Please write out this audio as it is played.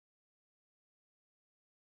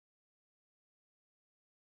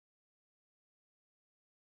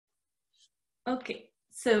Okay,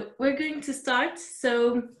 so we're going to start.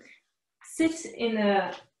 So sit in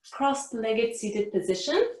a cross-legged seated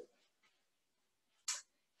position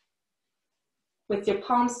with your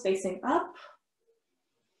palms facing up,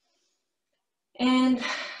 and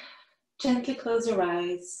gently close your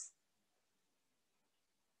eyes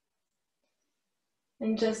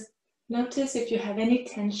and just notice if you have any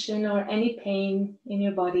tension or any pain in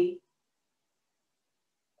your body.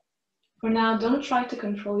 For now, don't try to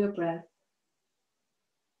control your breath,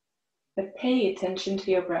 but pay attention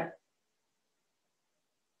to your breath.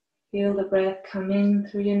 Feel the breath come in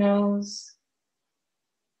through your nose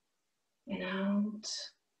and out.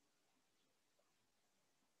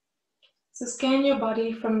 So scan your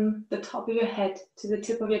body from the top of your head to the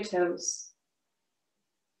tip of your toes.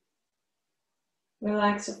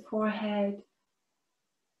 Relax your forehead,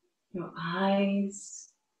 your eyes,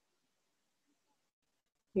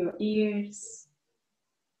 your ears,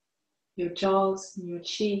 your jaws and your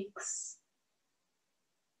cheeks.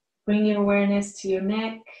 Bring your awareness to your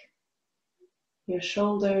neck, your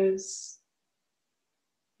shoulders,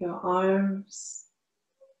 your arms,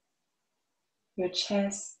 your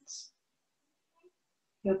chest,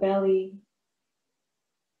 your belly,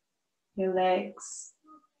 your legs,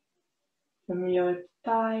 from your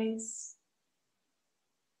thighs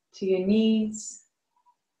to your knees,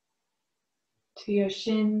 to your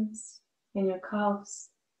shins and your calves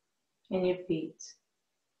and your feet.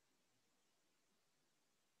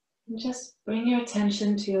 And just bring your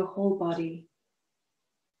attention to your whole body.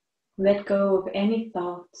 Let go of any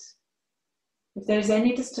thought. If there's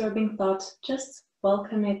any disturbing thought, just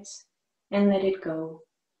welcome it and let it go.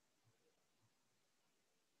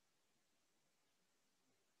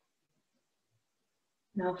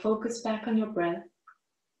 Now focus back on your breath.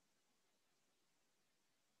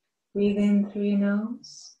 Breathe in through your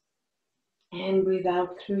nose and breathe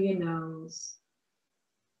out through your nose.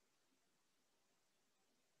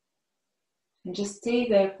 And just stay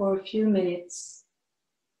there for a few minutes,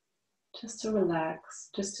 just to relax,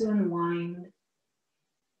 just to unwind.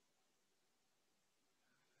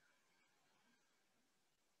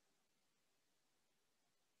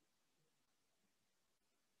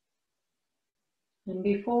 And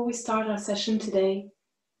before we start our session today,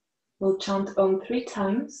 we'll chant Om 3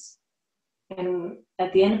 times. And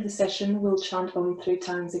at the end of the session, we'll chant Om 3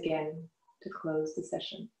 times again to close the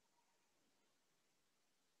session.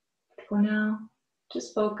 For now,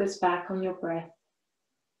 just focus back on your breath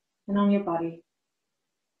and on your body.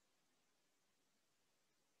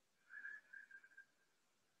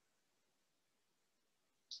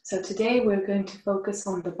 So today we're going to focus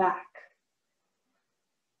on the back.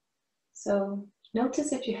 So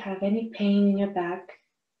notice if you have any pain in your back.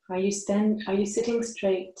 Are you sitting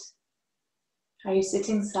straight? Are you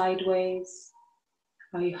sitting sideways?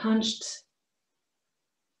 Are you hunched?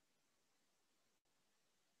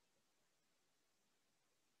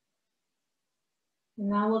 And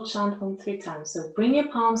now we'll chant Om 3 times. So bring your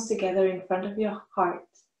palms together in front of your heart.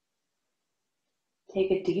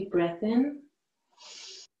 Take a deep breath in.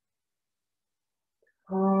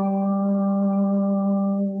 Om.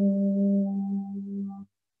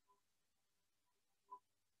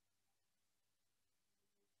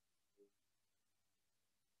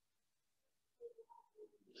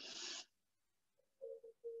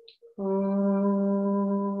 Om.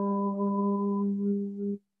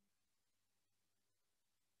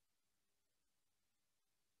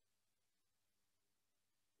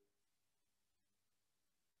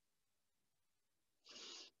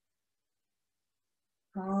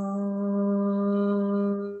 Om.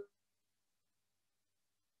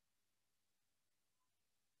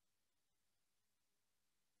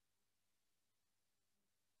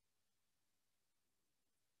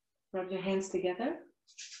 Rub your hands together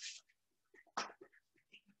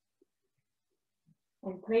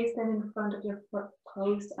and place them in front of your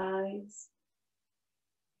closed eyes.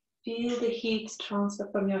 Feel the heat transfer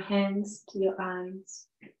from your hands to your eyes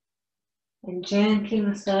and gently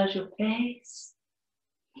massage your face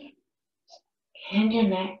and your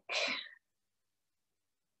neck.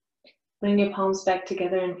 Bring your palms back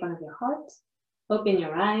together in front of your heart. Open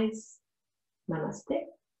your eyes. Namaste.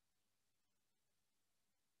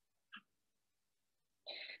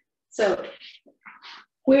 So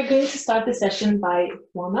we're going to start the session by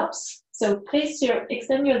warm-ups. So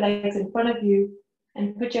extend your legs in front of you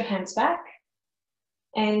and put your hands back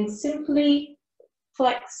and simply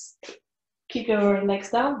flex. Keep your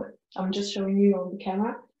legs down, but I'm just showing you on the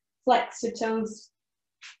camera. Flex your toes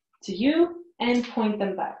to you and point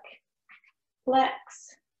them back.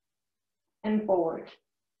 Flex and forward.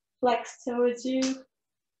 Flex towards you,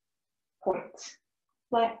 point.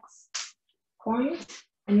 Flex, point.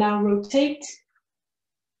 And now rotate.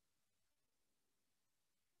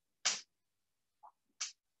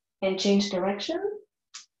 And change direction.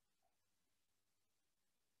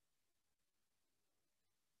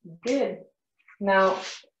 Good. Now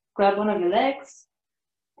grab one of your legs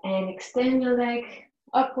and extend your leg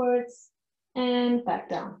upwards and back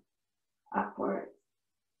down. Upward,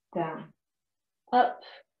 down, up,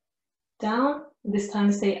 down. This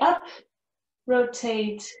time stay up.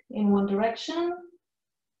 Rotate in one direction.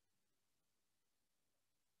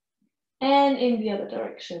 And in the other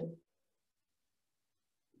direction.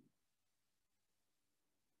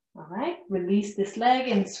 All right, release this leg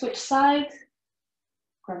and switch sides.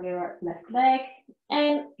 Grab your left leg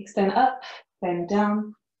and extend up, bend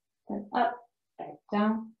down, then up, back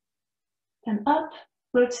down, then up.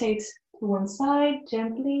 Rotate to one side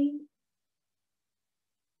gently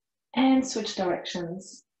and switch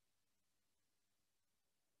directions.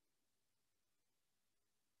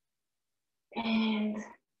 And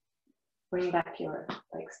bring back your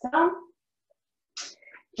legs down.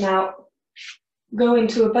 Now go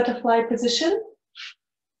into a butterfly position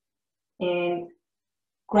and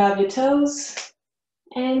grab your toes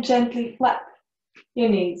and gently flap your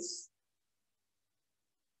knees.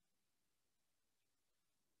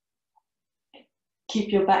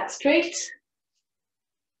 Keep your back straight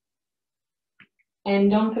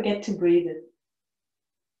and don't forget to breathe in.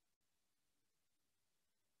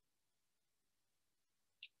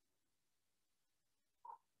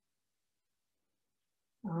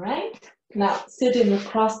 All right, now sit in a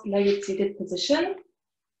cross-legged seated position.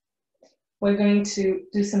 We're going to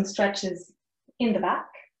do some stretches in the back.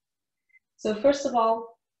 So first of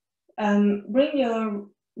all, bring your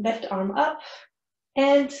left arm up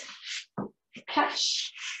and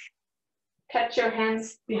catch your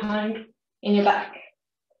hands behind in your back.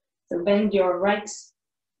 So bend your right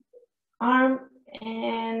arm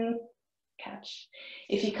and catch.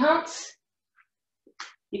 If you can't,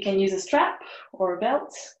 you can use a strap or a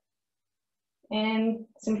belt and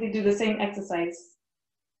simply do the same exercise.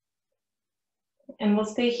 And we'll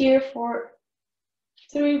stay here for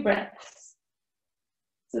 3 breaths.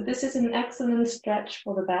 So this is an excellent stretch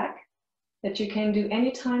for the back that you can do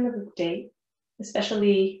any time of the day,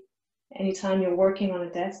 especially anytime you're working on a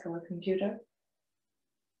desk or a computer.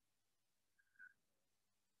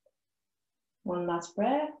 One last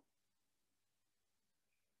breath.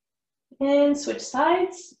 And switch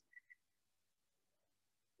sides.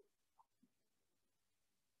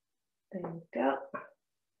 There you go.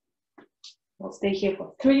 We'll stay here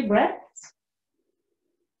for 3 breaths.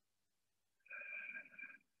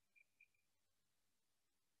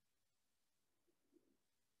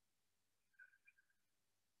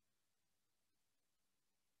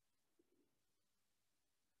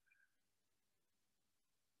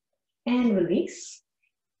 And release.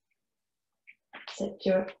 Set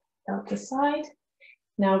your belt aside.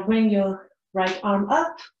 Now bring your right arm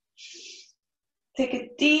up. Take a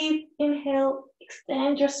deep inhale,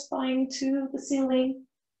 extend your spine to the ceiling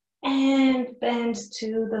and bend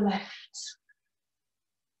to the left.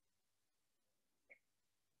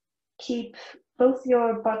 Keep both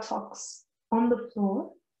your buttocks on the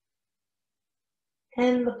floor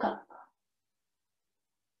and look up.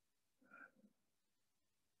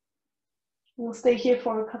 We'll stay here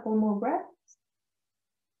for a couple more breaths.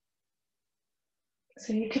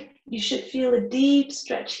 So you should feel a deep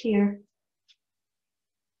stretch here.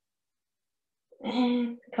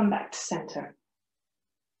 And come back to center.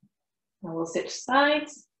 Now we'll switch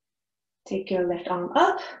sides. Take your left arm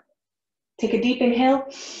up. Take a deep inhale.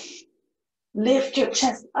 Lift your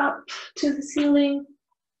chest up to the ceiling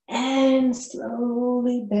and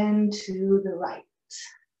slowly bend to the right.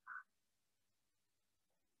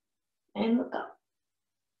 And look up.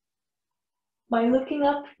 By looking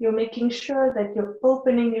up, you're making sure that you're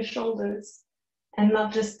opening your shoulders and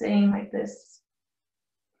not just staying like this.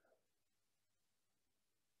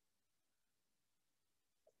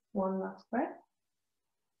 One last breath.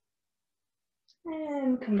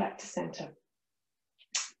 And come back to center.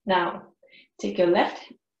 Now, take your left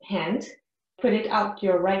hand, put it out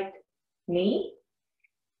your right knee,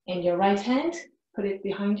 and your right hand, put it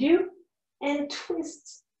behind you, and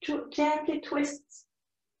twist, gently twist,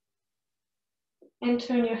 and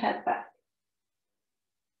turn your head back.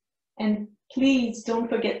 And please don't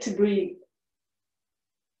forget to breathe.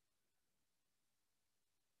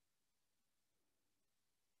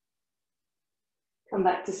 Come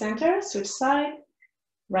back to center, switch side,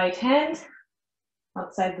 right hand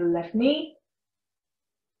outside the left knee,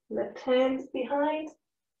 left hand behind,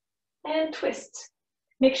 and twist.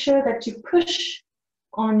 Make sure that you push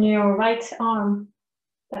on your right arm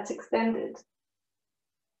that's extended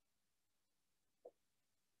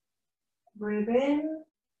Breathe in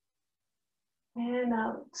and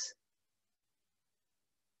out.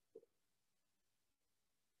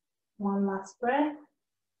 One last breath.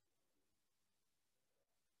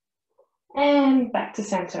 And back to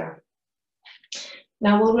center.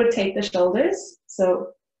 Now we'll rotate the shoulders. So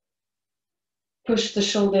push the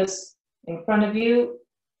shoulders in front of you,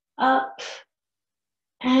 up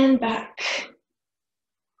and back.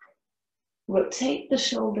 Rotate the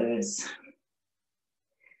shoulders.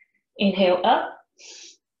 Inhale up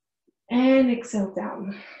and exhale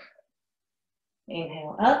down.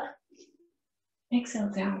 Inhale up, exhale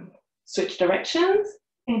down. Switch directions.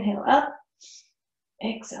 Inhale up,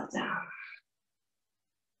 exhale down.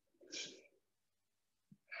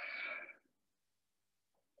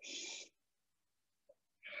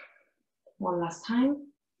 One last time.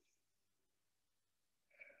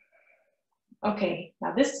 Okay,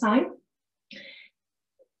 now this time,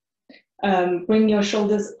 bring your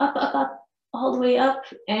shoulders up, up, up, all the way up,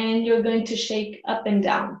 and you're going to shake up and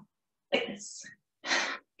down, like this.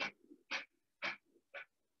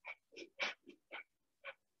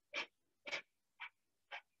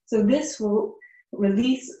 So this will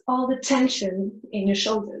release all the tension in your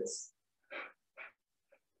shoulders.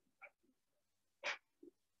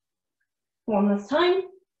 One last time.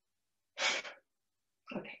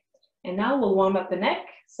 Okay, and now we'll warm up the neck.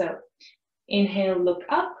 So inhale, look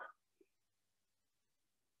up.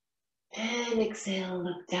 And exhale,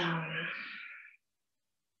 look down.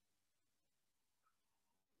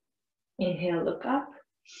 Inhale, look up.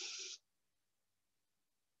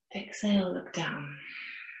 Exhale, look down.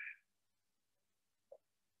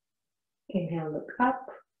 Inhale, look up.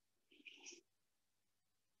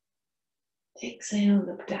 Exhale,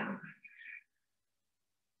 look down.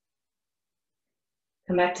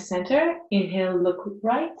 Come back to center. Inhale, look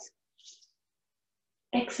right.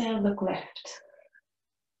 Exhale, look left.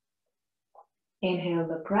 Inhale,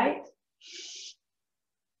 look right.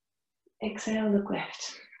 Exhale, look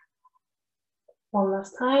left. One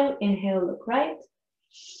last time. Inhale, look right.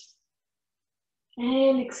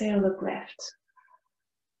 And exhale, look left.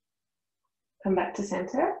 Come back to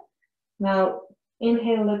center. Now,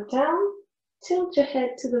 inhale, look down. Tilt your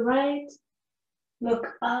head to the right. Look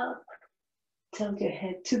up. Tilt your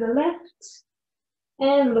head to the left.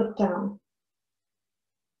 And look down.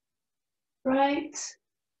 Right.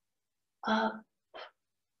 Up.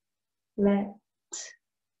 Left.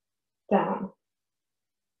 Down.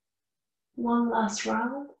 One last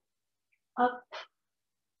round. Up.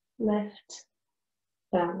 Left.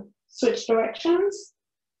 Down. Switch directions.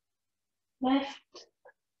 Left.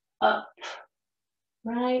 Up.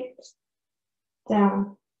 Right.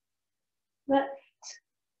 Down. Left.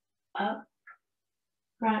 Up.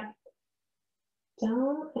 Right.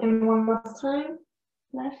 Down. And one last time.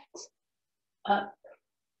 Left. Up.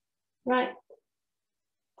 Right.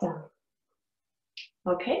 Down.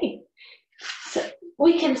 Okay. So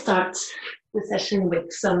we can start the session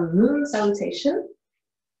with some moon salutation.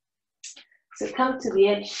 So come to the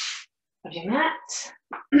edge of your mat.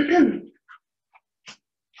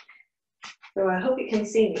 So I hope you can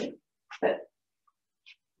see me, but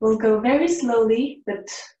we'll go very slowly, but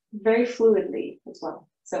very fluidly as well.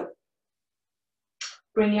 So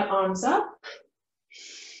bring your arms up,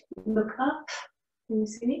 look up. Can you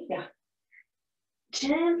see me? Yeah.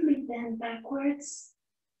 Gently bend backwards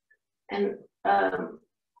and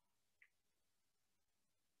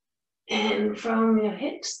from your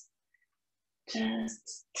hips,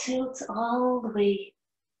 just tilt all the way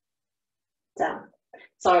down.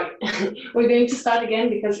 Sorry, we're going to start again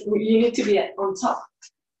because you need to be on top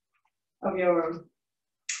of your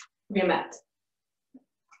mat.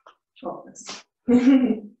 Oh,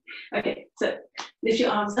 okay, so lift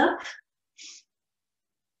your arms up,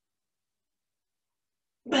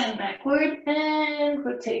 bend backward, and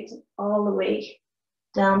rotate all the way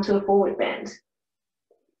down to a forward bend.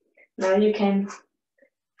 Now you can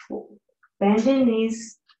bend your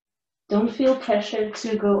knees. Don't feel pressured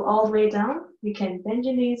to go all the way down. You can bend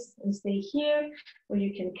your knees and stay here, or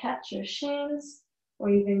you can catch your shins, or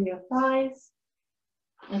even your thighs.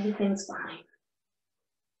 Everything's fine.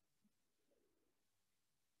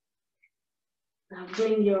 Now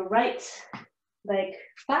bring your right leg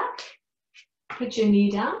back. Put your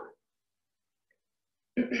knee down.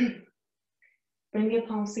 Bring your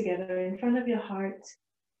palms together in front of your heart.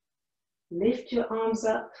 Lift your arms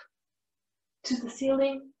up to the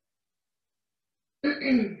ceiling.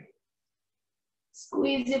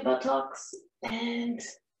 Squeeze your buttocks and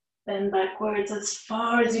bend backwards as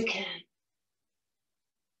far as you can.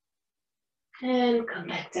 And come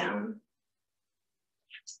back down.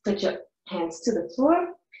 Put your hands to the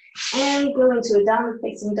floor and go into a downward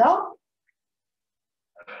facing dog.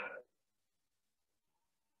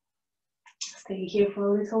 Stay here for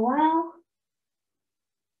a little while.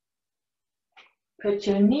 Put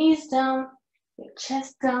your knees down, your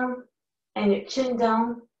chest down, and your chin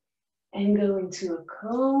down, and go into a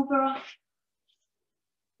cobra.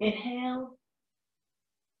 Inhale,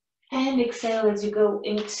 and exhale as you go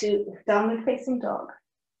into downward facing dog.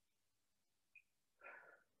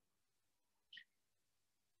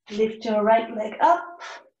 Lift your right leg up,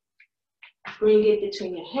 bring it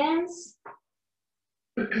between your hands,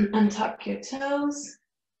 untuck your toes.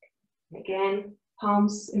 Again,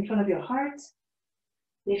 palms in front of your heart.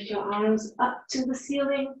 Lift your arms up to the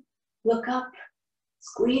ceiling, look up,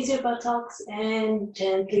 squeeze your buttocks, and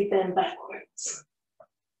gently bend backwards.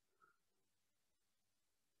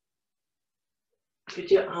 Put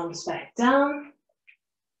your arms back down.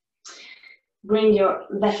 Bring your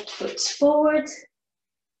left foot forward.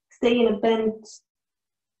 Stay in a bend,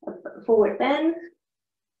 a forward bend.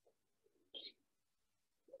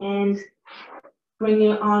 And bring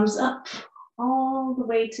your arms up all the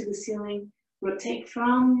way to the ceiling. Rotate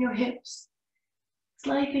from your hips.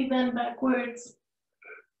 Slightly bend backwards.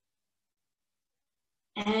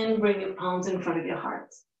 And bring your palms in front of your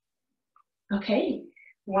heart. Okay,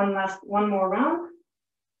 one more round.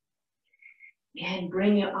 And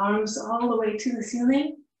bring your arms all the way to the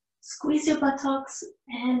ceiling. Squeeze your buttocks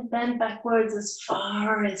and bend backwards as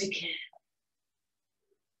far as you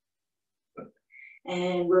can.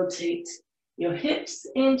 And rotate your hips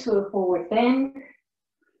into a forward bend.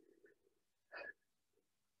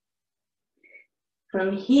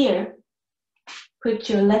 From here, put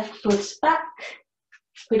your left foot back,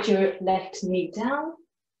 put your left knee down,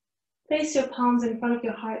 place your palms in front of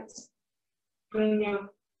your heart, bring your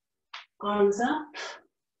arms up,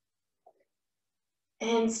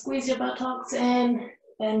 and squeeze your buttocks and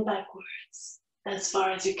bend backwards as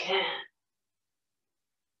far as you can.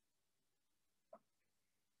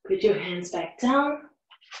 Put your hands back down,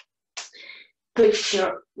 put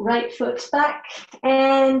your right foot back,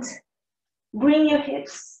 and bring your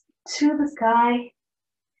hips to the sky.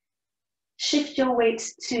 Shift your weight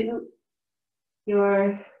to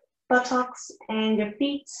your buttocks and your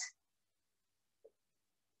feet.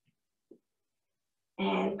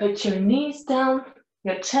 And put your knees down,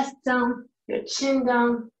 your chest down, your chin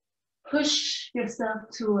down. Push yourself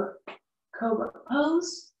to a cobra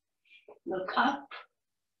pose. Look up.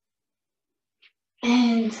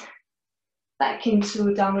 And back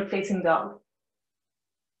into downward facing dog.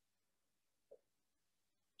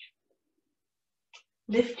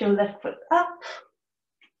 Lift your left foot up,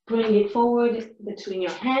 bring it forward between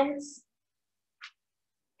your hands,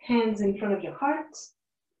 hands in front of your heart.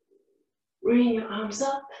 Bring your arms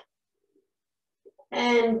up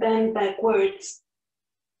and bend backwards.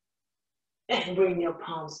 And bring your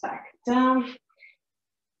palms back down.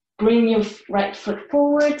 Bring your right foot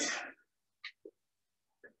forward.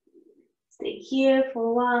 Stay here for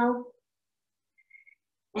a while.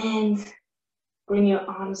 And bring your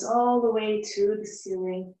arms all the way to the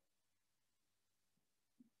ceiling.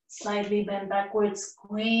 Slightly bend backwards,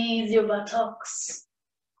 squeeze your buttocks.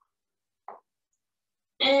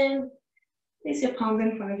 And place your palms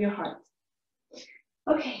in front of your heart.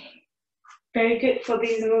 Okay, very good for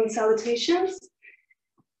these moon salutations.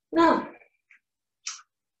 Now,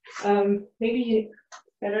 maybe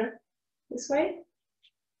better this way.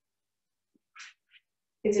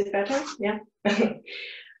 Is it better? Yeah.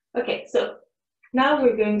 Okay, so now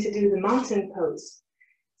we're going to do the mountain pose.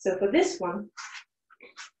 So for this one,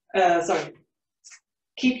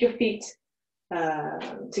 keep your feet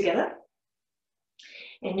together,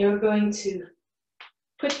 and you're going to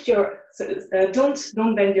put your,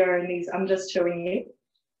 don't bend your knees, I'm just showing you.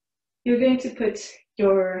 You're going to put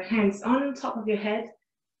your hands on top of your head,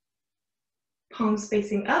 palms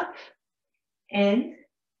facing up, and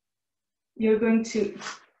you're going to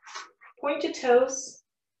point your toes,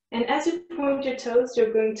 and as you point your toes,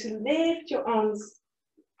 you're going to lift your arms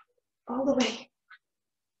all the way.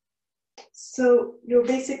 So you're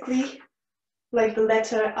basically like the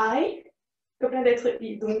letter I, comme la lettre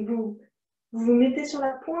I. Donc vous vous mettez sur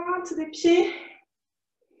la pointe des pieds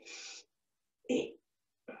et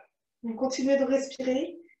vous continuez de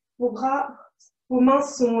respirer. Vos mains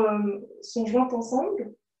sont jointes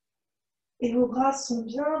ensemble et vos bras sont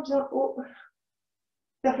bien haut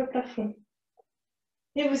vers le plafond.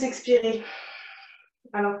 Et vous expirez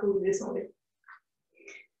alors que vous descendez.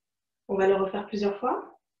 On va le refaire plusieurs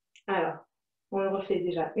fois. Alors, on le refait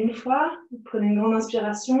déjà une fois. Vous prenez une grande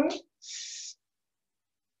inspiration.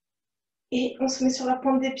 Et on se met sur la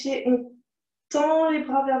pointe des pieds. On tend les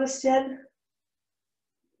bras vers le ciel.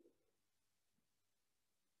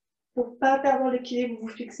 Pour ne pas perdre l'équilibre, vous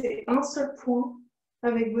fixez un seul point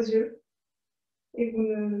avec vos yeux. et vous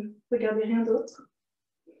ne regardez rien d'autre.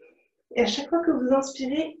 Et à chaque fois que vous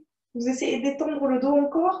inspirez, vous essayez d'étendre le dos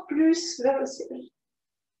encore plus vers le ciel.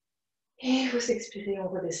 Et vous expirez, on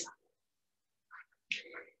redescend.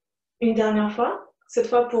 Une dernière fois, cette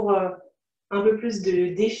fois pour un peu plus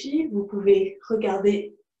de défi, vous pouvez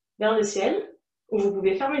regarder vers le ciel ou vous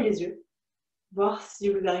pouvez fermer les yeux, voir si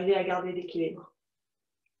vous arrivez à garder l'équilibre.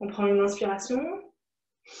 On prend une inspiration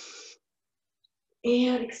et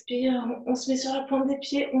à l'expire, on se met sur la pointe des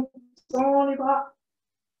pieds, on tend les bras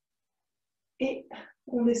et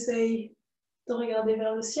on essaye de regarder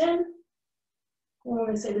vers le ciel. On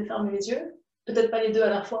essaye de fermer les yeux, peut-être pas les deux à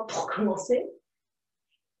la fois pour commencer.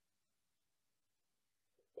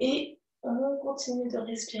 Et on continue de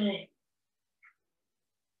respirer.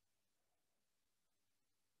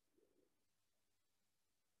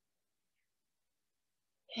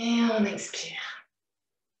 Et on expire.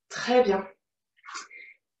 Très bien.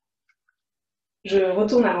 Je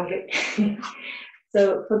retourne à l'anglais.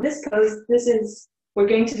 So for this pose, we're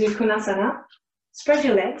going to do Konasana. Spread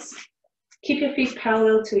your legs. Keep your feet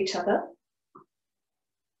parallel to each other.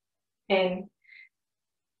 And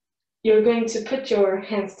you're going to put your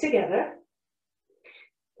hands together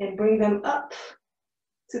and bring them up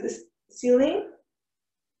to the ceiling.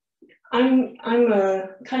 I'm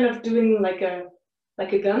kind of doing like a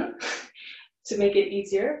gun to make it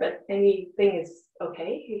easier, but anything is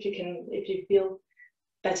okay. If you feel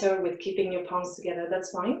better with keeping your palms together, that's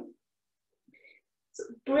fine. So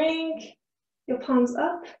bring your palms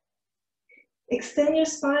up, extend your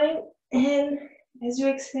spine, and as you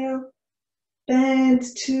exhale, bend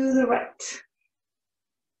to the right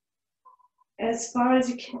as far as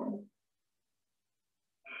you can.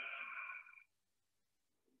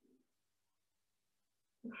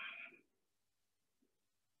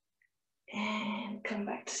 And come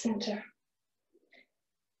back to center.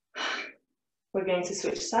 We're going to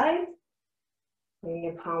switch sides. Bring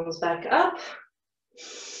your palms back up.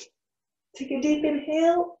 Take a deep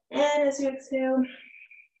inhale, and as you exhale,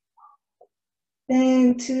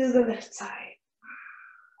 bend to the left side.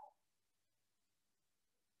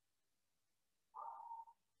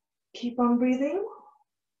 Keep on breathing.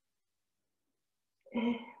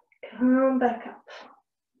 And come back up.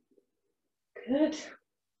 Good.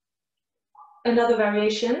 Another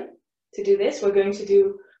variation to do this. We're going to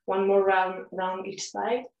do one more round each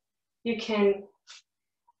side. You can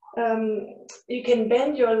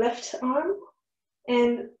bend your left arm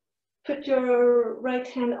and put your right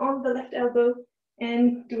hand on the left elbow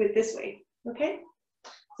and do it this way, okay?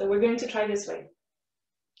 So we're going to try this way.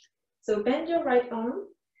 So bend your right arm,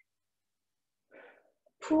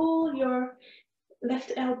 pull your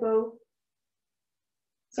left elbow,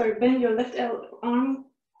 bend your left arm,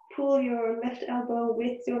 pull your left elbow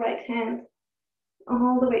with your right hand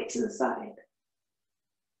all the way to the side.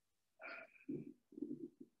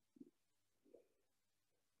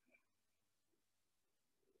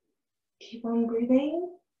 Keep on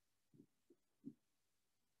breathing.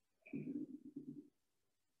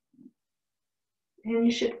 And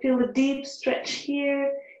you should feel a deep stretch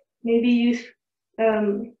here. Maybe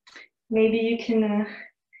you can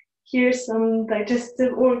hear some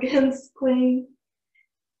digestive organs playing.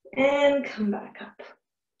 And come back up.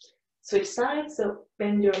 Switch sides, so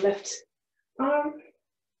bend your left arm.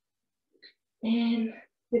 And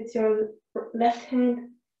with your left hand,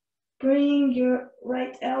 bring your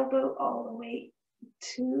right elbow all the way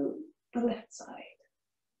to the left side.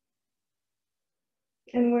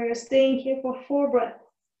 And we're staying here for 4 breaths.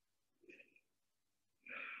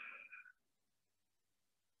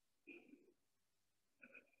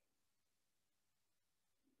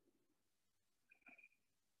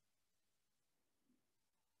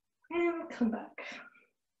 And come back.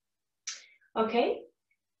 Okay,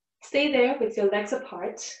 stay there with your legs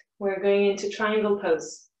apart. We're going into triangle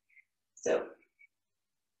pose. So,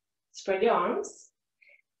 spread your arms.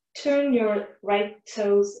 Turn your right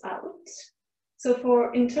toes out.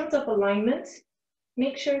 So in terms of alignment,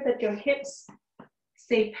 make sure that your hips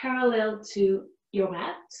stay parallel to your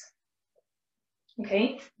mat.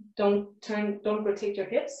 Okay, don't rotate your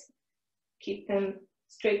hips. Keep them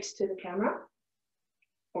straight to the camera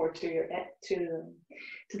or to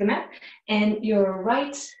the mat. And your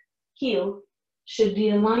right heel should be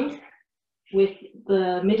aligned with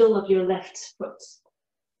the middle of your left foot.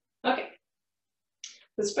 Okay,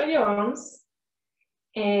 so spread your arms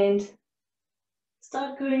and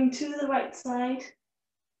start going to the right side.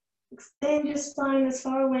 Extend your spine as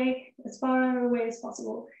far away as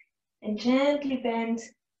possible. And gently bend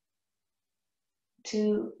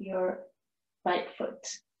to your right foot.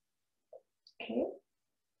 Okay.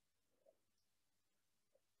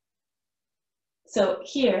 So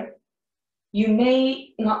here, you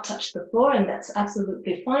may not touch the floor, and that's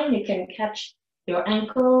absolutely fine. You can catch your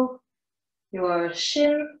ankle, your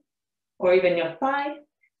shin, or even your thigh,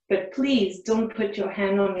 but please don't put your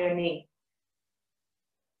hand on your knee.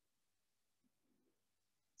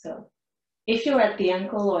 So if you're at the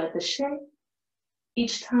ankle or at the shin,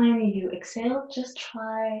 each time you exhale, just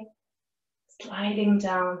try sliding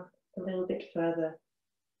down a little bit further.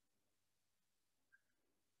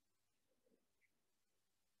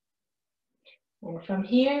 And from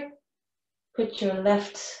here, put your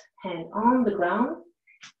left hand on the ground,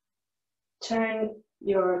 turn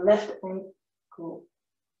your left ankle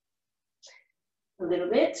a little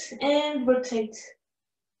bit, and rotate,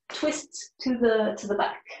 twist to the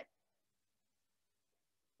back.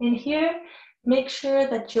 And here, make sure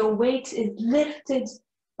that your weight is lifted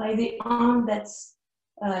by the arm that's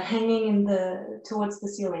hanging towards the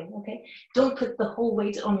ceiling, okay? Don't put the whole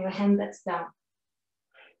weight on your hand that's down.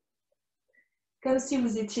 Comme si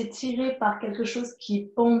vous étiez tiré par quelque chose qui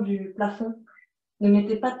pend du plafond. Ne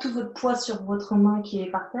mettez pas tout votre poids sur votre main qui est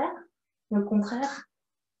par terre, mais au contraire,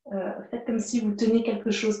 faites comme si vous teniez quelque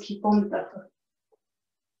chose qui pend du plafond.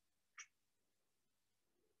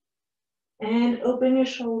 And open your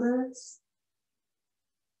shoulders.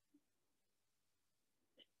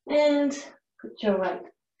 And put your right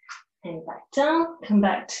hand back down. Come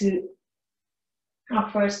back to our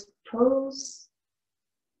first pose.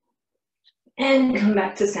 And come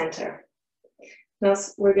back to center. Now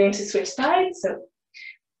we're going to switch sides. So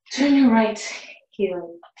turn your right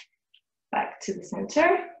heel back to the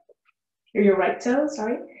center, or your right toe,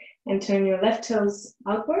 sorry, and turn your left toes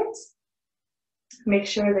outwards. Make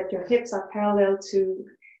sure that your hips are parallel to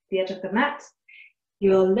the edge of the mat.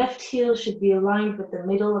 Your left heel should be aligned with the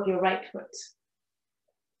middle of your right foot.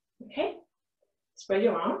 Okay? Spread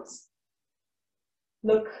your arms.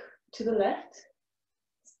 Look to the left.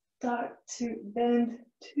 Start to bend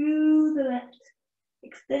to the left.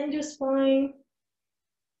 Extend your spine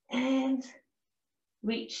and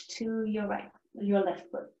reach to your left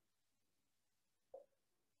foot.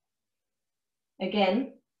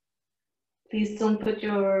 Again, please don't put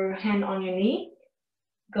your hand on your knee.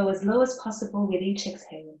 Go as low as possible with each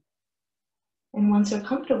exhale. And once you're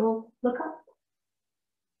comfortable, look up.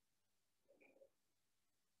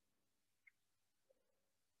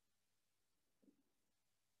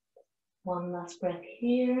 One last breath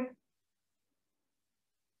here.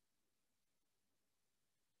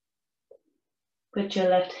 Put your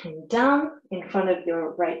left hand down in front of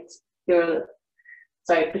your put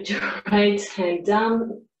your right hand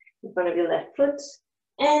down in front of your left foot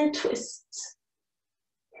and twist.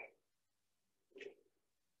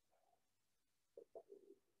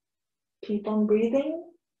 Keep on breathing.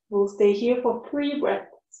 We'll stay here for 3 breaths.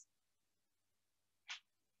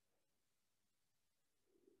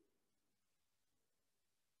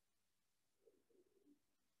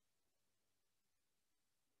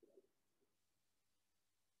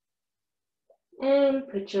 And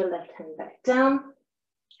put your left hand back down.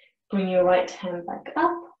 Bring your right hand back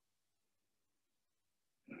up.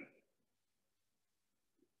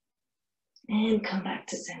 And come back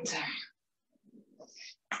to center.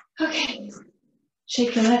 Okay,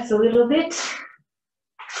 shake your legs a little bit.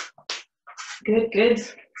 Good, good.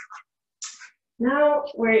 Now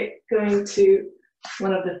we're going to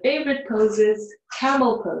one of the favorite poses,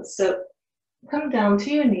 camel pose. So come down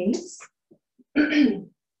to your knees.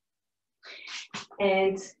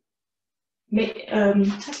 And make,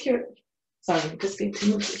 tuck your, sorry, I'm just going to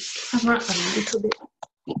move this camera a little bit.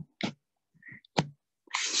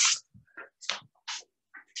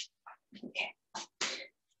 Okay.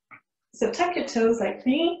 So tuck your toes like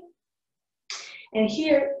me. And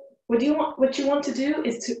here, what you want to do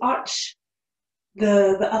is to arch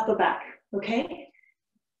the upper back, okay?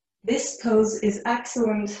 This pose is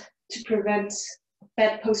excellent to prevent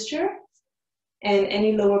bad posture and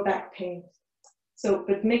any lower back pain. So,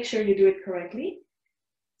 but make sure you do it correctly.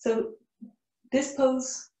 So this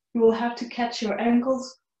pose, you will have to catch your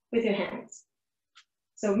ankles with your hands.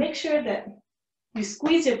 So make sure that you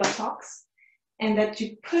squeeze your buttocks and that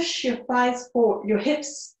you push your thighs forward, your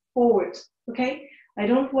hips forward, okay? I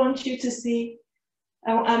don't want you to see,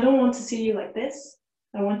 I don't want to see you like this.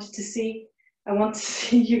 I want to see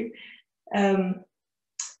you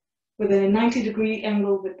with a 90-degree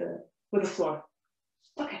angle with the floor.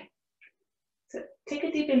 Okay. So take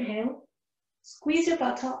a deep inhale, squeeze your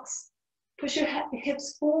buttocks, push your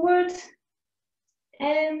hips forward,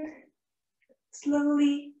 and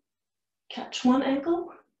slowly catch one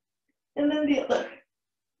ankle and then the other,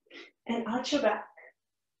 and arch your back.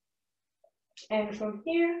 And from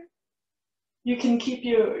here, You can keep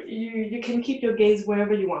you can keep your gaze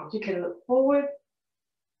wherever you want. You can look forward,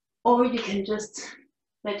 or you can just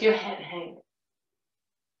let your head hang.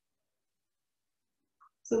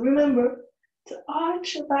 So remember to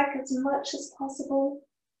arch your back as much as possible.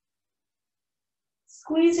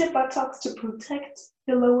 Squeeze your buttocks to protect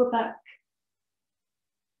your lower back.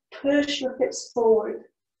 Push your hips forward.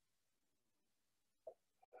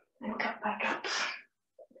 And cut back up.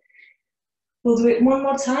 We'll do it one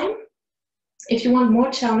more time. If you want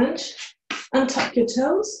more challenge, untuck your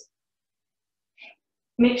toes.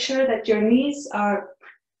 Make sure that your knees are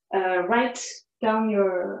right down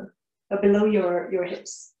below your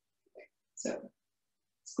hips. So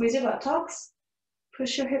squeeze your buttocks,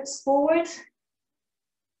 push your hips forward,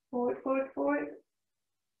 forward, forward, forward.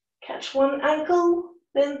 Catch one ankle,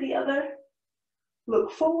 then the other.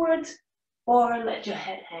 Look forward or let your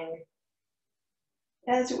head hang,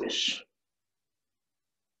 as you wish.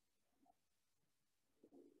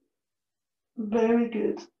 Very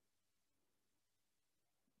good.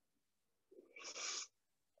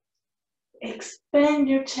 Expand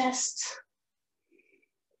your chest.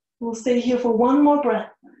 We'll stay here for one more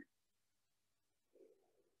breath.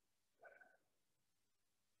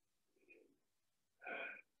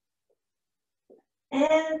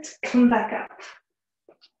 And come back up.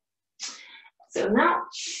 So now,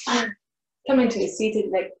 come into a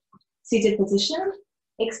seated position.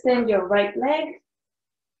 Extend your right leg,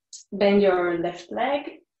 bend your left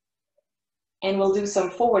leg, and we'll do some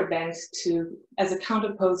forward bends as a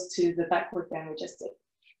counterpose to the backward bend we just did.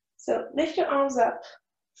 So lift your arms up,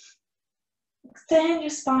 extend your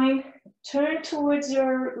spine, turn towards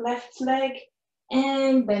your left leg,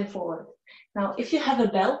 and bend forward. Now, if you have a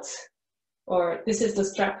belt, or this is the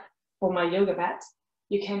strap for my yoga mat,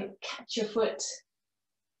 you can catch your foot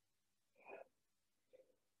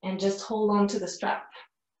and just hold on to the strap.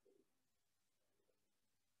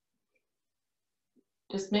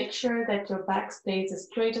 Just make sure that your back stays as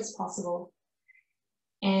straight as possible.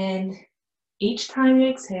 And each time you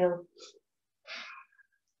exhale,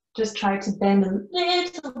 just try to bend a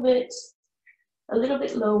little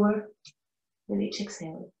bit lower with each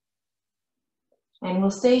exhale. And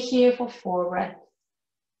we'll stay here for 4 breaths.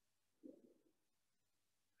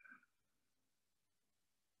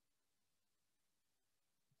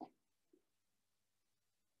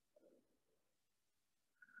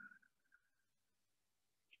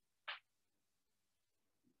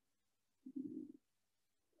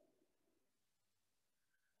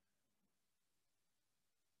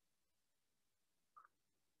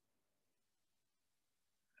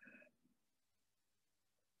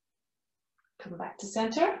 Come back to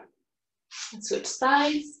center and switch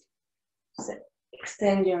sides. So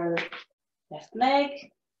extend your left leg,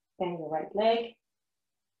 bend your right leg.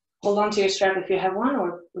 Hold on to your strap if you have one,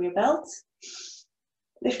 or your belt.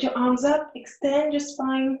 Lift your arms up, extend your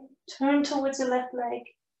spine, turn towards your left leg,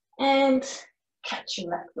 and catch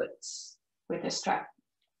your left foot with the strap.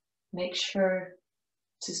 Make sure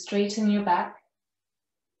to straighten your back.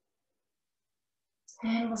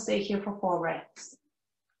 And we'll stay here for 4 breaths.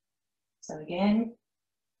 So again,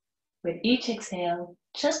 with each exhale,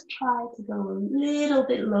 just try to go a little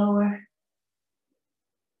bit lower.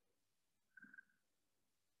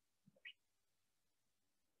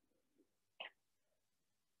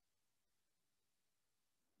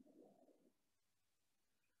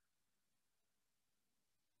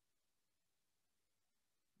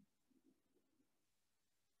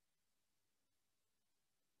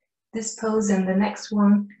 This pose and the next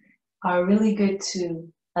one are really good to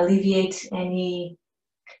alleviate any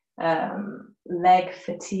leg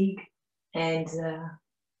fatigue and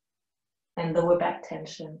lower back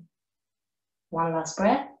tension. One last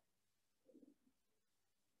breath.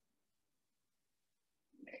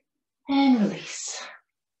 And release.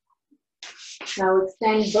 Now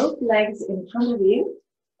extend both legs in front of you.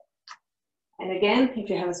 And again, if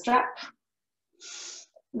you have a strap,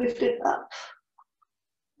 lift it up.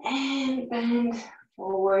 And bend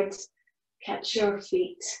forward, catch your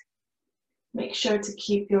feet. Make sure to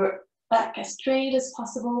keep your back as straight as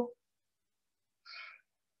possible.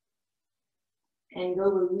 And go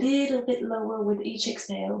a little bit lower with each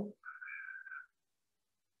exhale.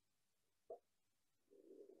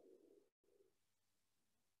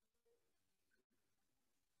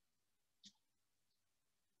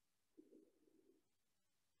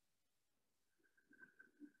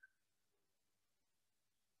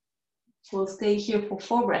 We'll stay here for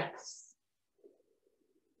 4 breaths.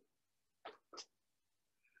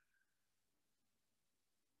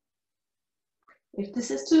 If this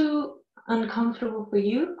is too uncomfortable for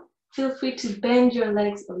you, feel free to bend your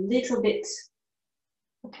legs a little bit.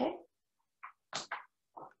 Okay?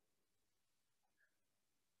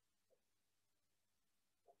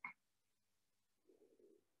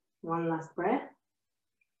 One last breath.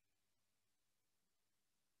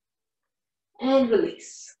 And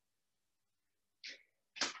release.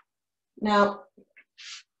 Now,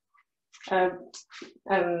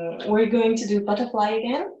 we're going to do butterfly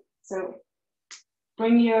again. So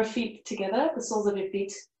bring your feet together, the soles of your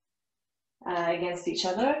feet against each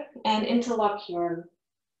other, and interlock your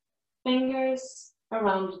fingers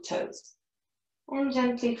around the toes. And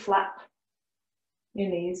gently flap your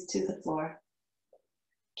knees to the floor.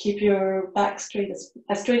 Keep your back straight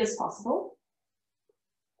as straight as possible.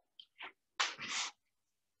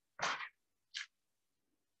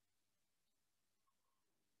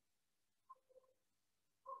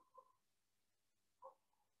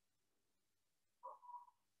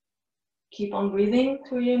 Keep on breathing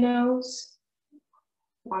through your nose.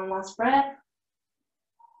 One last breath.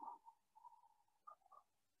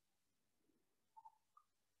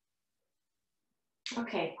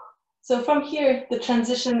 Okay, so from here, the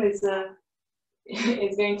transition is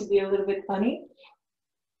going to be a little bit funny.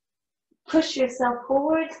 Push yourself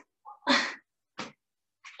forward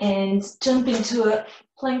and jump into a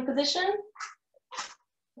plank position.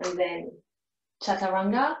 And then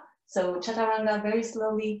chaturanga. So chaturanga, very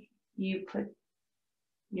slowly, you put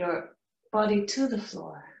your body to the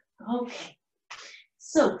floor. Okay,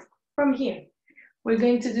 so from here, we're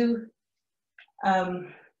going to do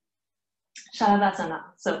Shavasana.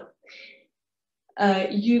 So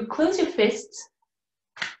you close your fists,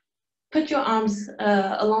 put your arms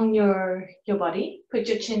along your body, put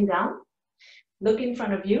your chin down, look in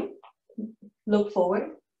front of you, look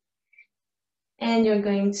forward, and you're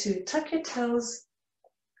going to tuck your toes,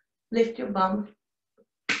 lift your bum,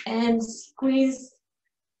 and squeeze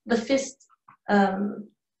the fist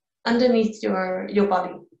underneath your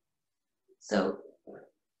body. So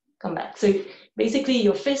come back. So basically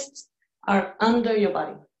your fists are under your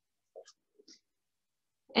body.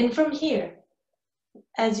 And from here,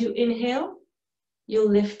 as you inhale, you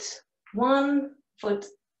lift one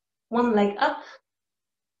leg up.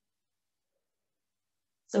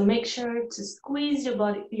 So make sure to squeeze your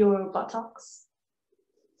buttocks.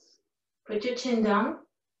 Put your chin down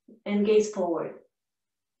and gaze forward.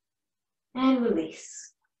 And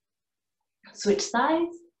release. Switch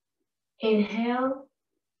sides. Inhale.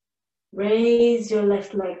 Raise your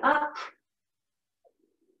left leg up.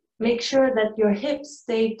 Make sure that your hips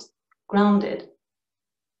stay grounded.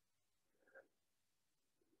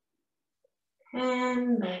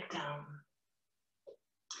 And back down.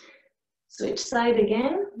 Switch side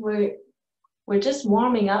again. We're just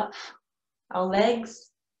warming up our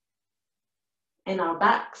legs and our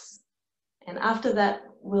backs. And after that,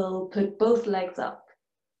 we'll put both legs up.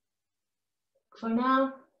 For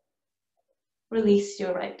now, release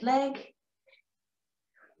your right leg.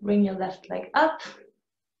 Bring your left leg up.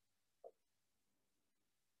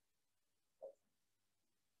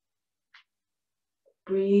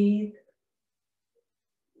 Breathe.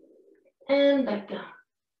 And back down.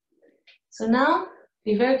 So now,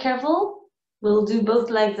 be very careful. We'll do both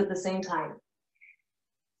legs at the same time.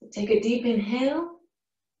 Take a deep inhale.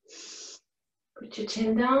 Put your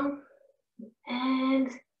chin down. And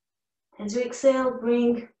as you exhale,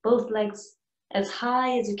 bring both legs as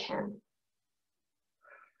high as you can.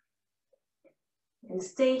 And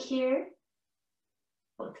stay here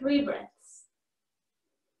for 3 breaths.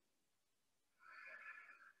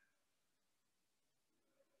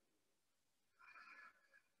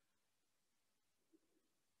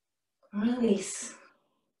 Release.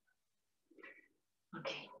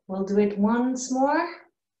 Okay, we'll do it once more.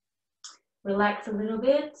 Relax a little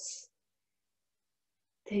bit.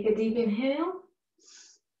 Take a deep inhale.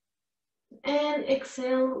 And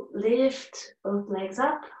exhale, lift both legs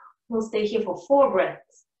up. We'll stay here for 4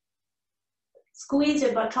 breaths. Squeeze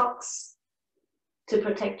your buttocks to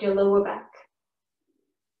protect your lower back.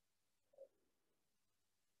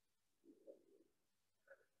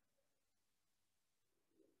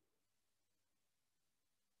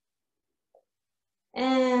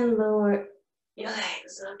 And lower your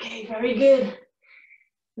legs. Okay, very good.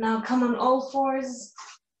 Now come on all fours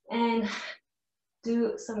and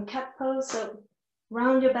do some cat pose. So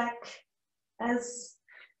round your back as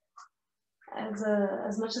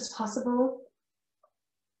much as possible.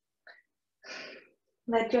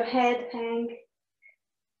 Let your head hang.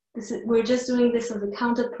 We're just doing this as a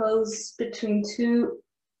counter pose between 2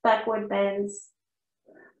 backward bends.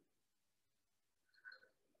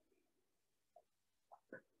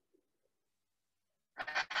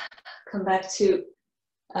 Come back to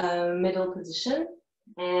middle position,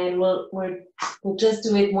 and we'll just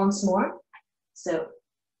do it once more. So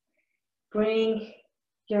bring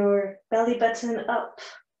your belly button up,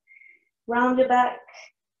 round your back,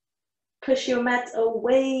 Push your mat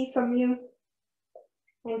away from you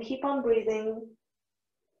and keep on breathing.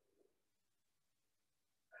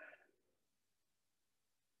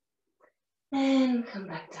 And come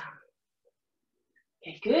back down.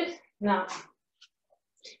 Okay, good. Now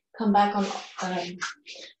come back on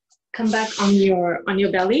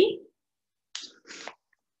your belly.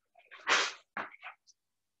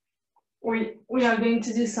 We are going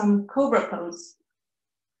to do some cobra pose.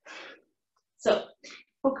 So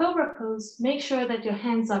for cobra pose, make sure that your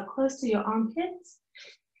hands are close to your armpits.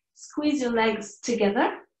 Squeeze your legs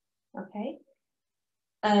together, okay?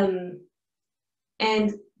 And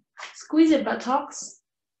squeeze your buttocks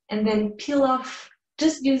and then peel off,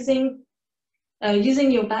 just using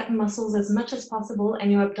your back muscles as much as possible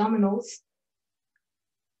and your abdominals.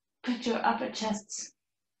 Put your upper chest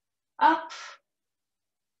up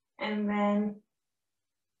and then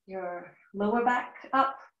your lower back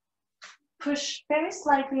up. Push very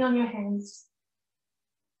slightly on your hands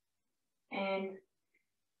and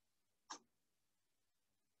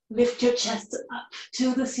lift your chest up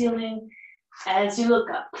to the ceiling as you look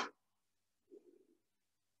up.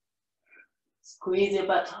 Squeeze your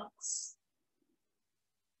buttocks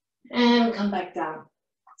and come back down.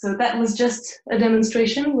 So that was just a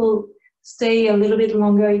demonstration. We'll stay a little bit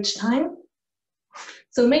longer each time.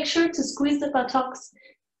 So make sure to squeeze the buttocks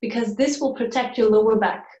because this will protect your lower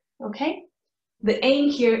back, okay? The aim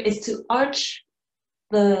here is to arch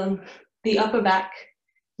the upper back,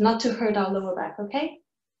 not to hurt our lower back, okay?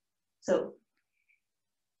 So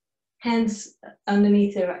hands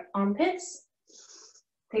underneath your armpits.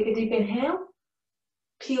 Take a deep inhale.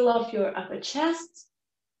 Peel off your upper chest,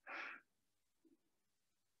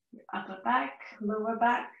 your upper back, lower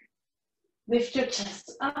back. Lift your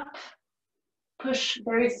chest up. Push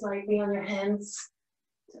very slightly on your hands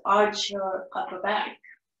to arch your upper back.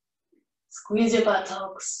 Squeeze your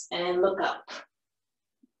buttocks and look up.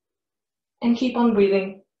 And keep on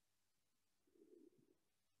breathing.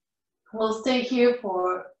 We'll stay here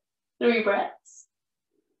for 3 breaths.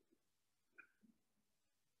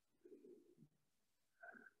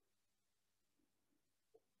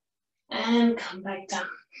 And come back down.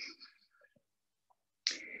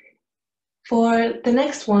 For the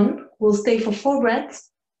next one, we'll stay for 4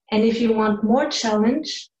 breaths. And if you want more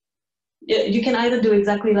challenge, you can either do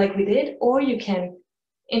exactly like we did, or you can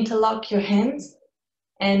interlock your hands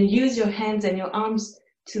and use your hands and your arms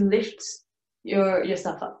to lift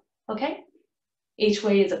yourself up, okay? Each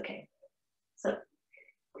way is okay. So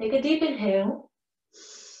take a deep inhale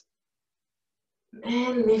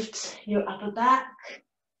and lift your upper back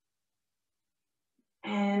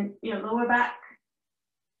and your lower back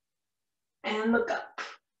and look up.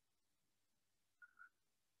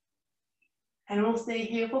 And we'll stay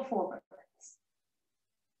here for 4 breaths.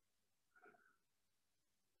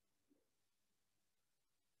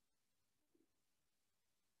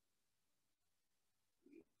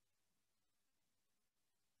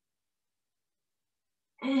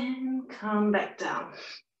 And come back down.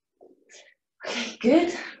 Okay,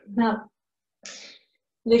 good. Now,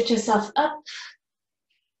 lift yourself up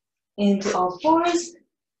into all fours.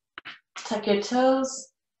 Tuck your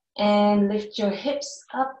toes and lift your hips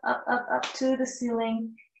up, up, up, up to the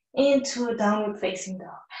ceiling into a downward facing dog.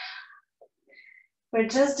 We're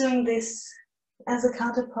just doing this as a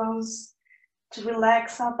counter pose to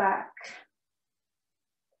relax our back.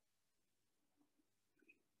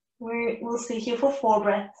 We'll stay here for 4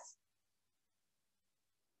 breaths.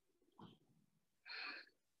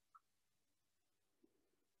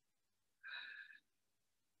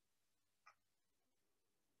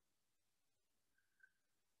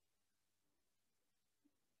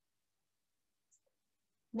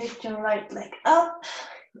 Lift your right leg up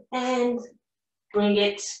and bring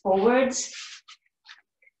it forward.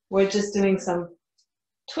 We're just doing some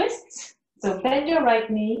twists. So bend your right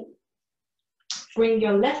knee. Bring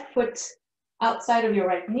your left foot outside of your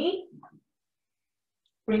right knee.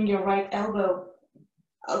 Bring your right elbow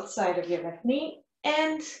outside of your left knee.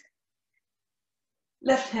 And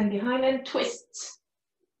left hand behind and twist.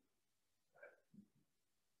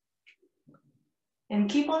 And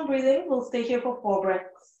keep on breathing. We'll stay here for 4 breaths.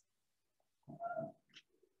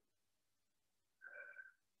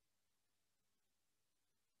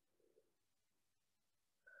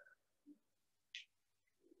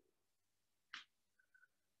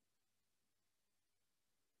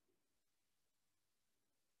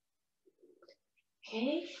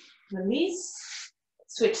 Okay, release.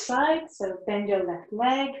 Switch sides. So bend your left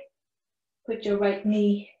leg. Put your right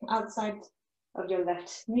knee outside of your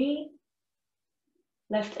left knee.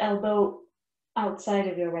 Left elbow outside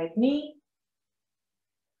of your right knee.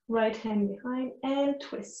 Right hand behind and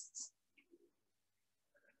twist.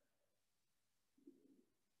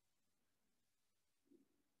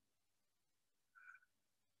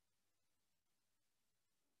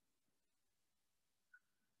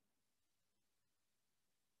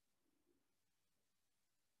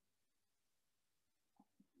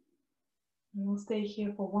 And we'll stay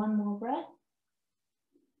here for one more breath.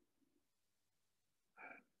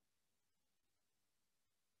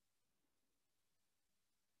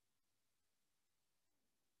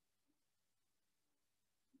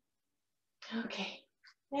 Okay,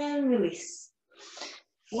 and release.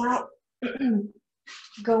 Now,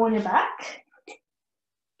 go on your back.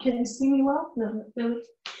 Can you see me well? No, not really.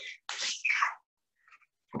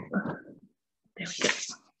 There we go.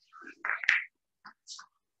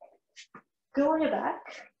 Go on your back,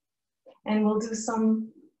 and we'll do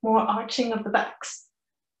some more arching of the backs.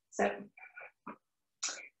 So,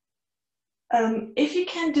 if you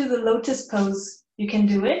can do the lotus pose, you can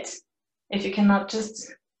do it. If you cannot,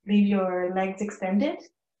 just leave your legs extended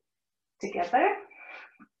together.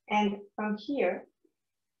 And from here,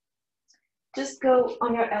 just go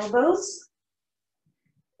on your elbows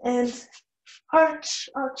and arch,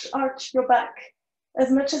 arch, arch your back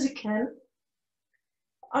as much as you can.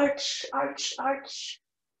 Arch, arch, arch.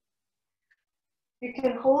 You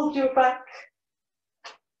can hold your back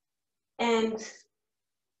and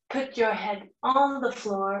put your head on the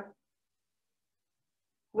floor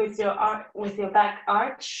with your back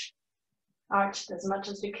arched as much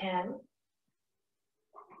as you can.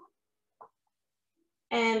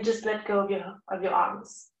 And just let go of your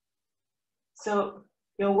arms. So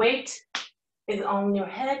your weight is on your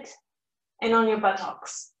head and on your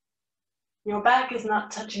buttocks. Your back is not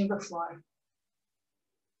touching the floor.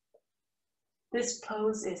 This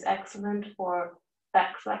pose is excellent for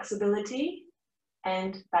back flexibility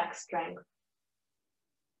and back strength.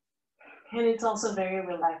 And it's also very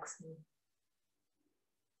relaxing.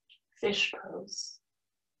 Fish pose.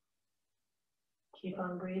 Keep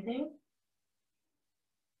on breathing.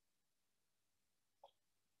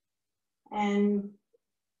 And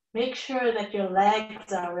make sure that your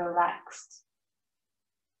legs are relaxed.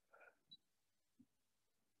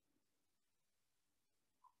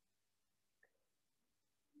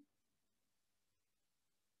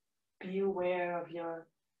 Be aware of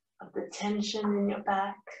the tension in your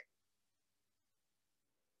back.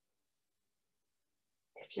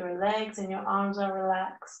 If your legs and your arms are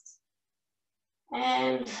relaxed.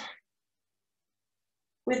 And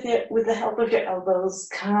with the help of your elbows,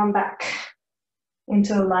 come back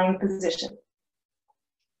into a lying position.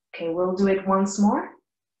 Okay, we'll do it once more.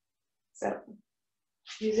 So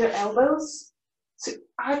use your elbows to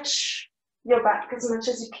arch your back as much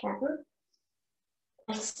as you can.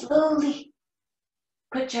 And slowly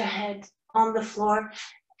put your head on the floor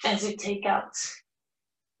as you take out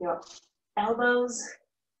your elbows.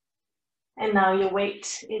 And now your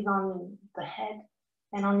weight is on the head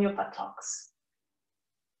and on your buttocks.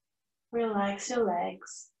 Relax your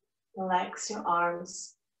legs, relax your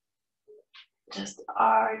arms. Just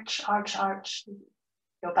arch, arch, arch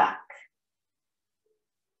your back.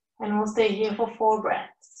 And we'll stay here for 4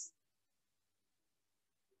 breaths.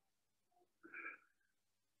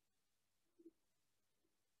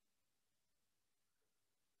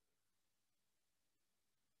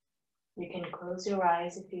 You can close your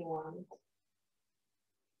eyes if you want.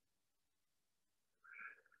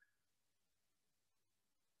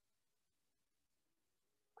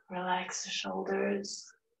 Relax the shoulders.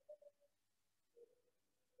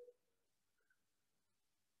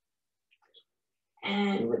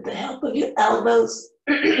 And with the help of your elbows,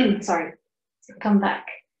 come back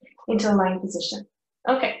into a lying position.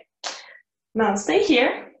 Okay, now stay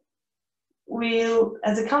here.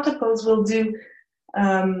 As a counter pose, we'll do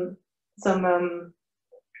the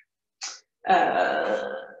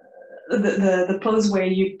pose where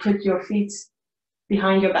you put your feet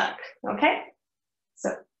behind your back, okay?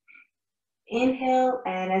 So inhale,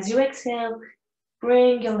 and as you exhale,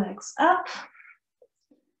 bring your legs up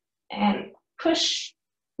and push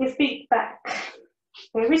your feet back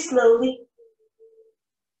very slowly.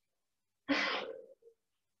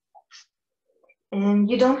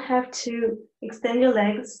 And you don't have to extend your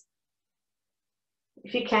legs.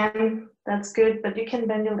 If you can, that's good, but you can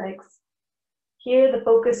bend your legs. Here, the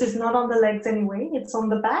focus is not on the legs anyway, it's on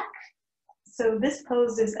the back. So this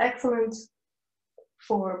pose is excellent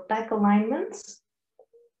for back alignment,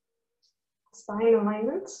 spine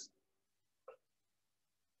alignment.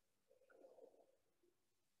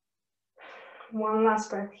 One last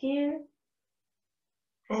breath here.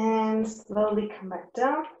 And slowly come back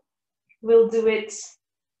down. We'll do it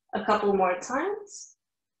a couple more times.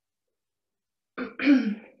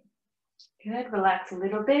 Good, relax a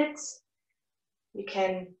little bit. You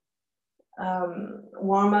can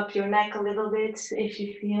warm up your neck a little bit if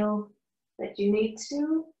you feel that you need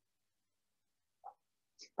to,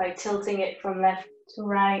 by tilting it from left to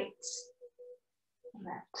right.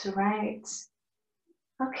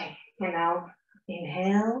 Okay, And now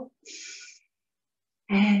inhale.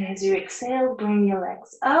 And as you exhale, bring your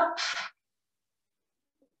legs up.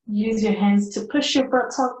 Use your hands to push your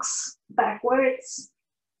buttocks backwards.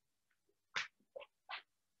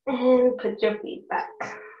 And put your feet back.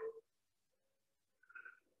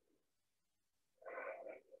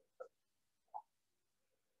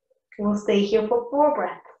 We'll stay here for 4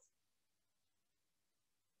 breaths.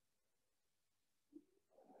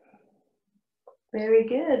 Very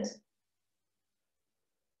good.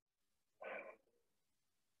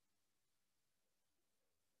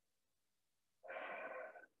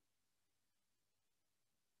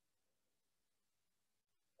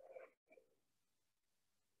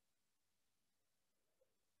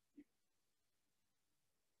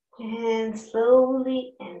 And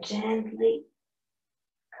slowly and gently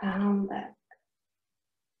come back.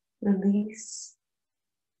 Release.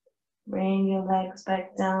 Bring your legs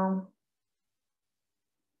back down.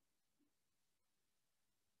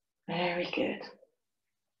 Very good.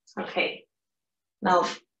 Okay. Now,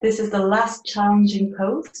 this is the last challenging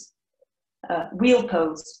pose, wheel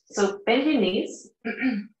pose. So bend your knees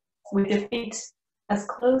with your feet as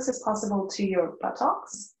close as possible to your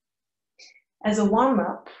buttocks. As a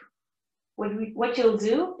warm-up, what you'll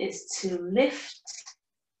do is to lift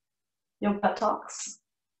your buttocks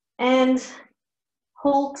and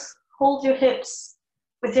hold your hips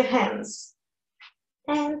with your hands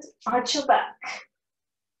and arch your back.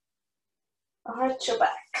 Arch your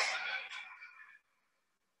back.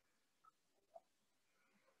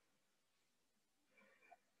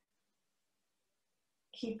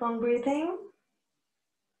 Keep on breathing.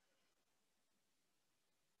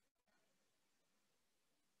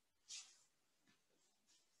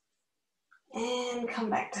 And come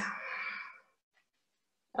back down.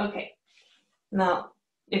 Okay. Now,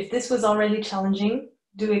 if this was already challenging,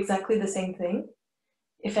 do exactly the same thing.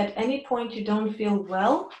 If at any point you don't feel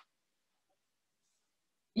well,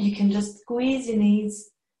 you can just squeeze your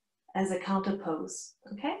knees as a counter pose,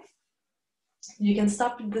 okay? You can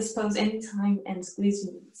stop this pose anytime and squeeze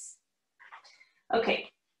your knees. Okay,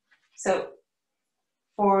 so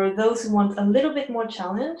for those who want a little bit more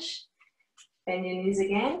challenge, bend your knees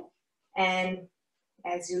again, and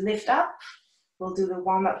as you lift up, we'll do the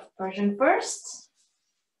warm-up version first.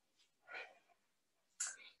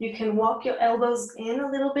 You can walk your elbows in a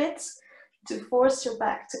little bit to force your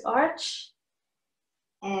back to arch,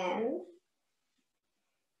 and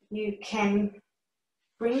you can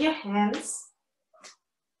bring your hands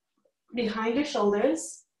behind your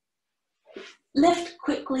shoulders, lift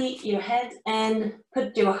quickly your head and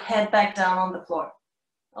put your head back down on the floor,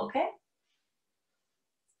 okay?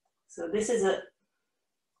 So this is a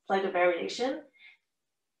flight of variation,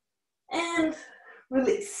 and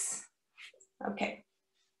release, okay.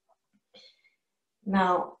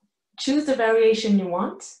 Now, choose the variation you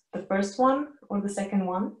want, the first one or the second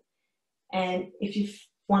one, and if you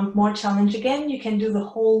want more challenge again, you can do the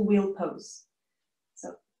whole wheel pose.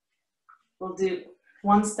 So we'll do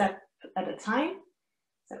one step at a time.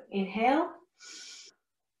 So inhale.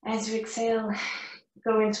 As you exhale,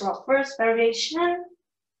 go into our first variation.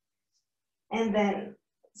 And then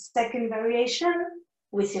second variation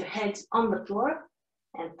with your head on the floor.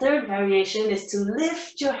 And third variation is to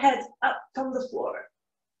lift your head up from the floor.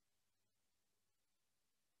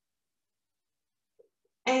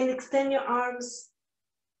 And extend your arms.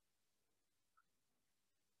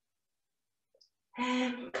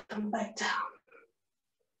 And come back down.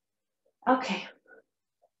 Okay.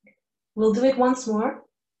 We'll do it once more.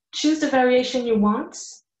 Choose the variation you want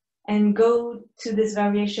and go to this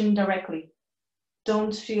variation directly.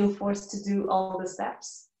 Don't feel forced to do all the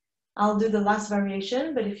steps. I'll do the last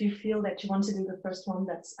variation, but if you feel that you want to do the first one,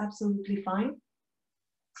 that's absolutely fine.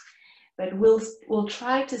 But we'll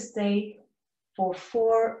try to stay for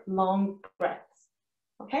 4 long breaths,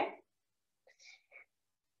 okay?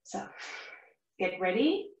 So get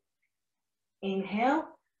ready. Inhale.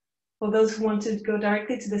 For those who want to go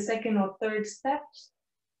directly to the second or third step,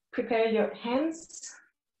 prepare your hands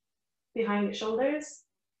behind your shoulders.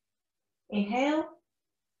 Inhale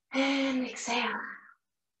and exhale.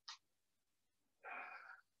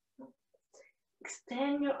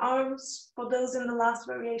 Extend your arms for those in the last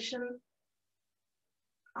variation.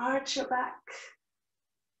 Arch your back.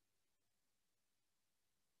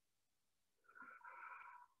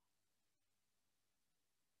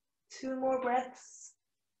 Two more breaths.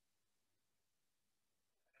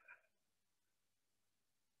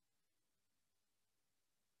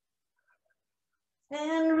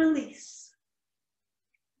 And release.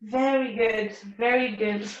 Very good, very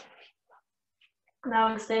good.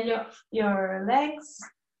 Now extend your legs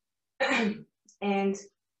and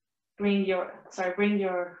bring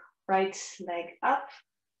your right leg up,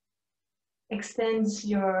 extend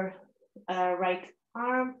your right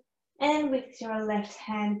arm, and with your left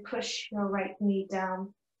hand, push your right knee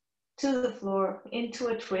down to the floor into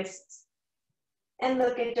a twist, and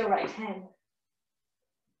look at your right hand.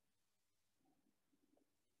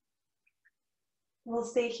 We'll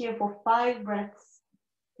stay here for 5 breaths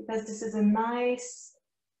because this is a nice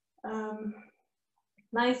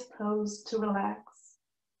pose to relax.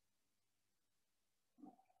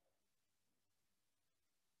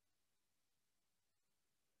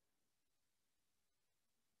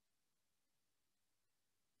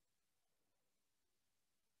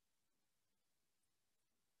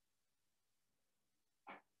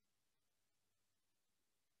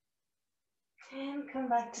 And come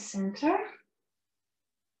back to center.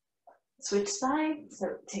 Switch sides.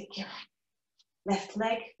 So take your left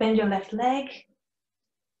leg, bend your left leg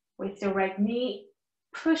with your right knee.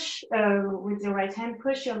 Push with your right hand,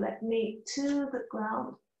 push your left knee to the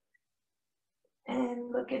ground.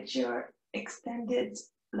 And look at your extended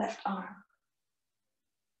left arm.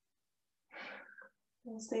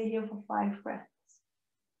 We'll stay here for 5 breaths.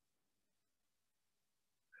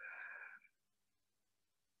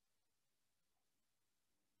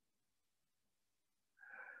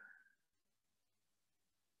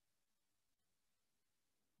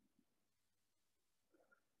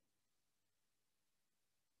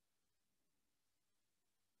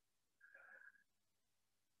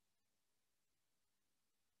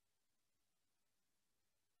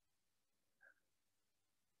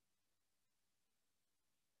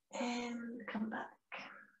 And come back.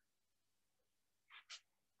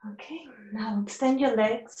 Okay, now extend your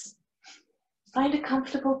legs. Find a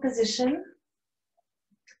comfortable position.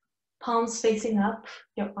 Palms facing up,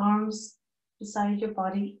 your arms beside your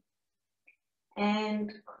body.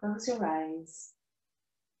 And close your eyes.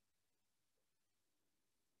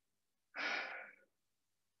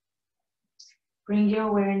 Bring your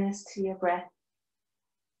awareness to your breath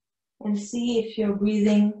and see if you're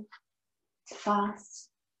breathing fast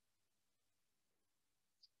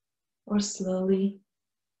or slowly.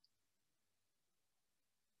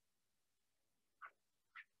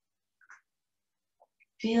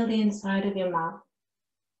 Feel the inside of your mouth.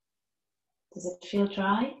 Does it feel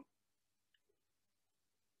dry?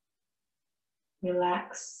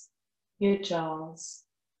 Relax your jaws.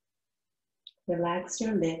 Relax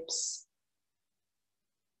your lips.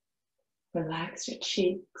 Relax your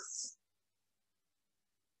cheeks.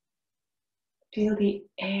 Feel the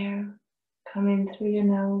air come in through your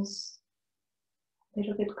nose, a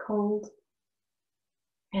little bit cold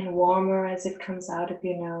and warmer as it comes out of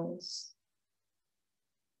your nose.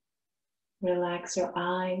 Relax your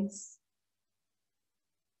eyes.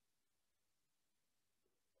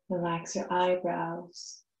 Relax your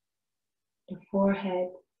eyebrows, your forehead,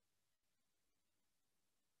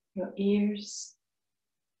 your ears,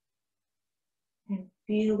 and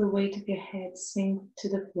feel the weight of your head sink to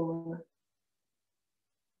the floor.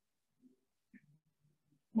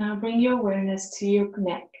 Now bring your awareness to your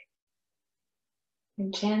neck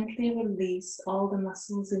and gently release all the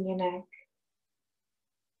muscles in your neck.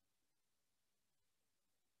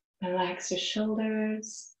 Relax your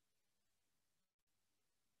shoulders,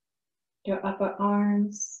 your upper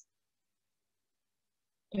arms,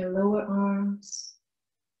 your lower arms,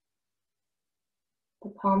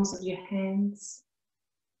 the palms of your hands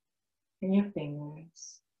and your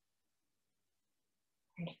fingers.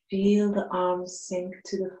 And feel the arms sink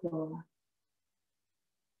to the floor.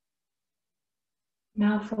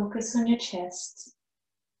 Now focus on your chest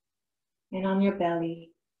and on your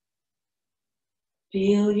belly.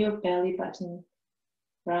 Feel your belly button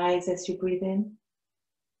rise as you breathe in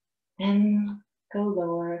and go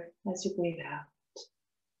lower as you breathe out.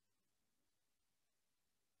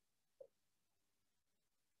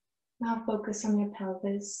 Now focus on your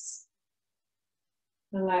pelvis.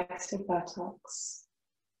 Relax your buttocks,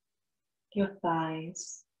 your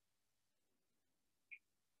thighs,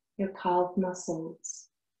 your calf muscles,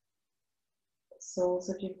 the soles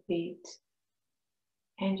of your feet,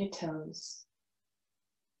 and your toes.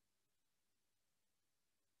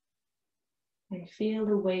 And feel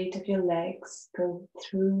the weight of your legs go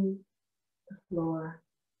through the floor.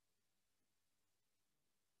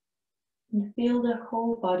 And feel the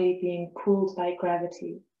whole body being pulled by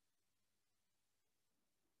gravity.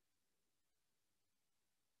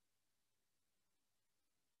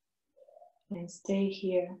 And stay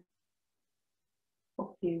here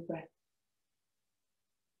for a few breaths.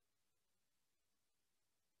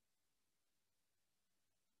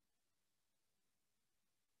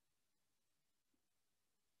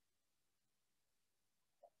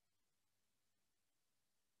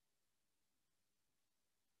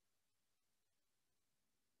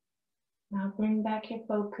 Now bring back your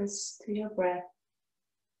focus to your breath,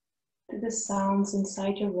 to the sounds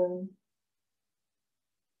inside your room.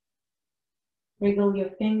 Wriggle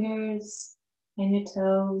your fingers and your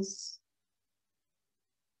toes.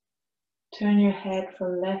 Turn your head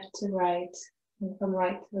from left to right and from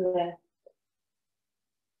right to left.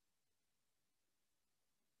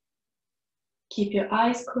 Keep your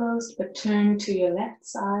eyes closed, but turn to your left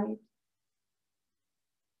side.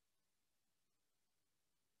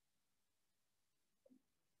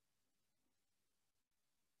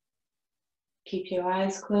 Keep your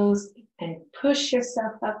eyes closed and push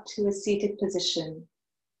yourself up to a seated position.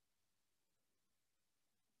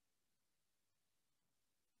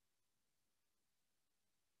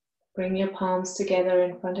 Bring your palms together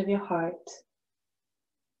in front of your heart.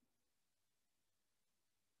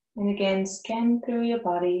 And again, scan through your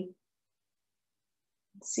body.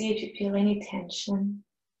 See if you feel any tension.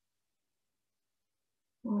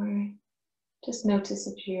 Or just notice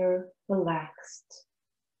if you're relaxed.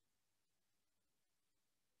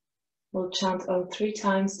 We'll chant Om 3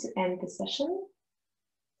 times to end the session.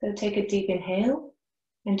 So take a deep inhale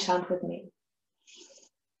and chant with me.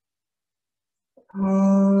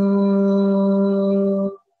 Om.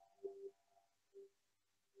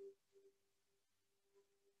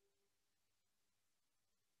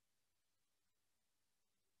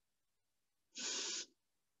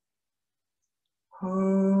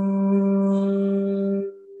 Om.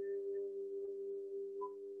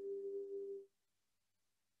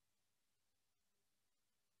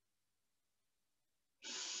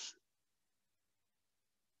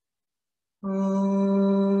 Om.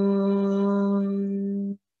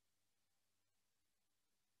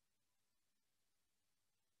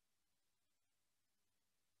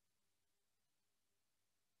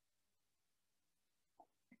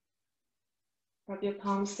 Rub your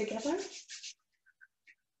palms together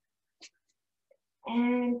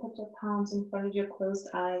and put your palms in front of your closed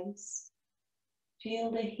eyes.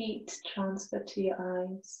 Feel the heat transfer to your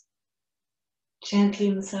eyes.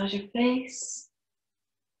 Gently massage your face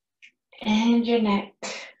and your neck.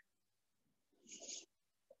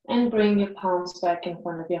 And bring your palms back in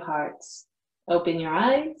front of your hearts. Open your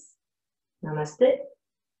eyes. Namaste.